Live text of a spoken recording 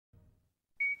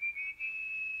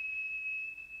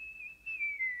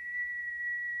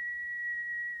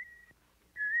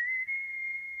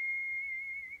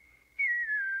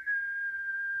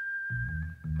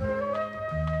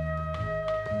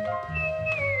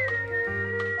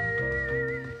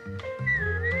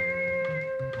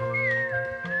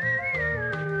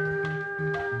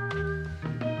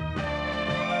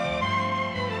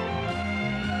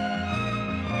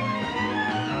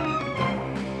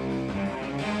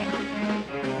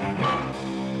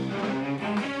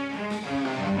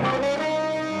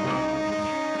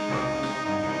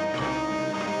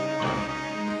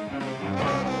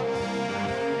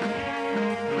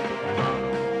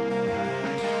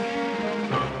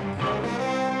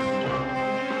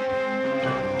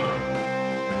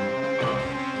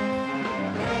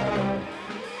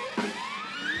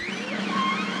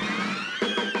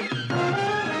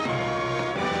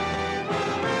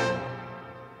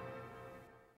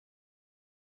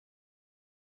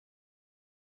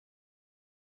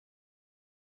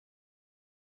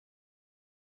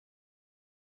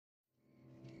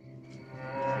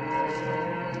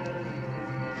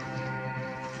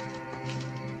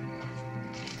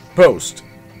Post.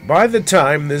 By the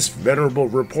time this venerable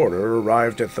reporter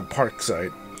arrived at the park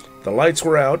site, the lights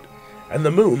were out and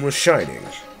the moon was shining.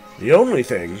 The only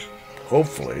thing,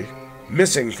 hopefully,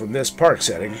 missing from this park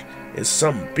setting is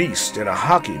some beast in a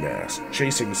hockey mask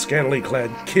chasing scantily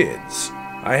clad kids.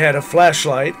 I had a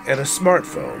flashlight and a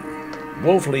smartphone,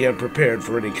 woefully unprepared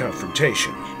for any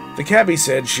confrontation. The cabbie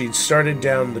said she'd started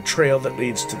down the trail that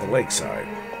leads to the lakeside.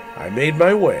 I made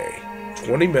my way,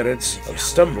 20 minutes of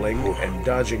stumbling and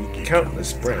dodging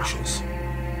countless branches.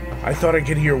 I thought I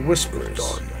could hear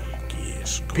whispers,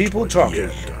 people talking,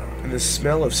 and the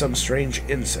smell of some strange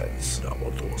incense.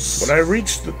 When I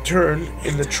reached the turn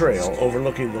in the trail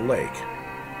overlooking the lake,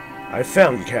 I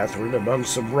found Catherine among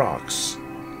some rocks.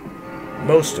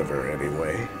 Most of her,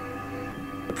 anyway.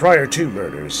 The prior 2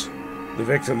 murders, the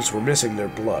victims were missing their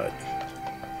blood.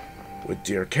 With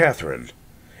dear Catherine,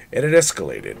 it had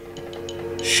escalated.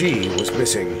 She was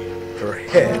missing her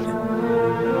head,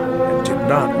 and did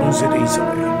not lose it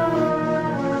easily.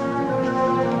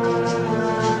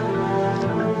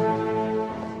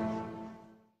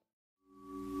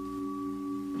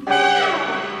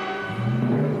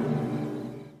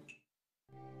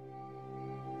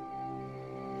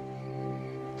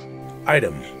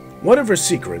 Item. One of her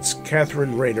secrets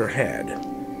Catherine Rayner had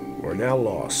were now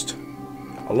lost.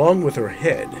 Along with her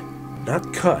head,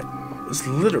 not cut, was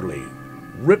literally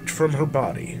ripped from her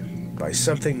body by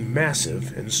something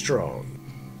massive and strong.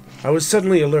 I was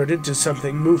suddenly alerted to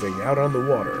something moving out on the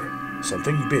water,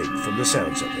 something big from the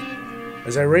sounds of it.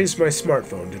 As I raised my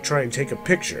smartphone to try and take a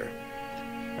picture,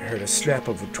 I heard a snap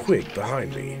of a twig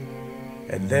behind me,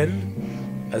 and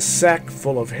then a sack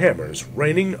full of hammers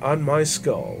raining on my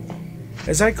skull.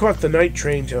 As I caught the night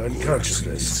train to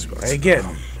unconsciousness, I again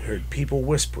heard people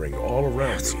whispering all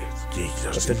around me,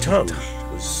 but the tongue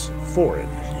was foreign,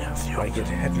 like it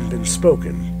hadn't been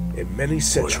spoken in many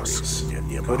centuries.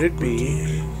 Could it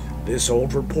be this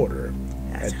old reporter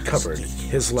had covered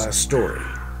his last story?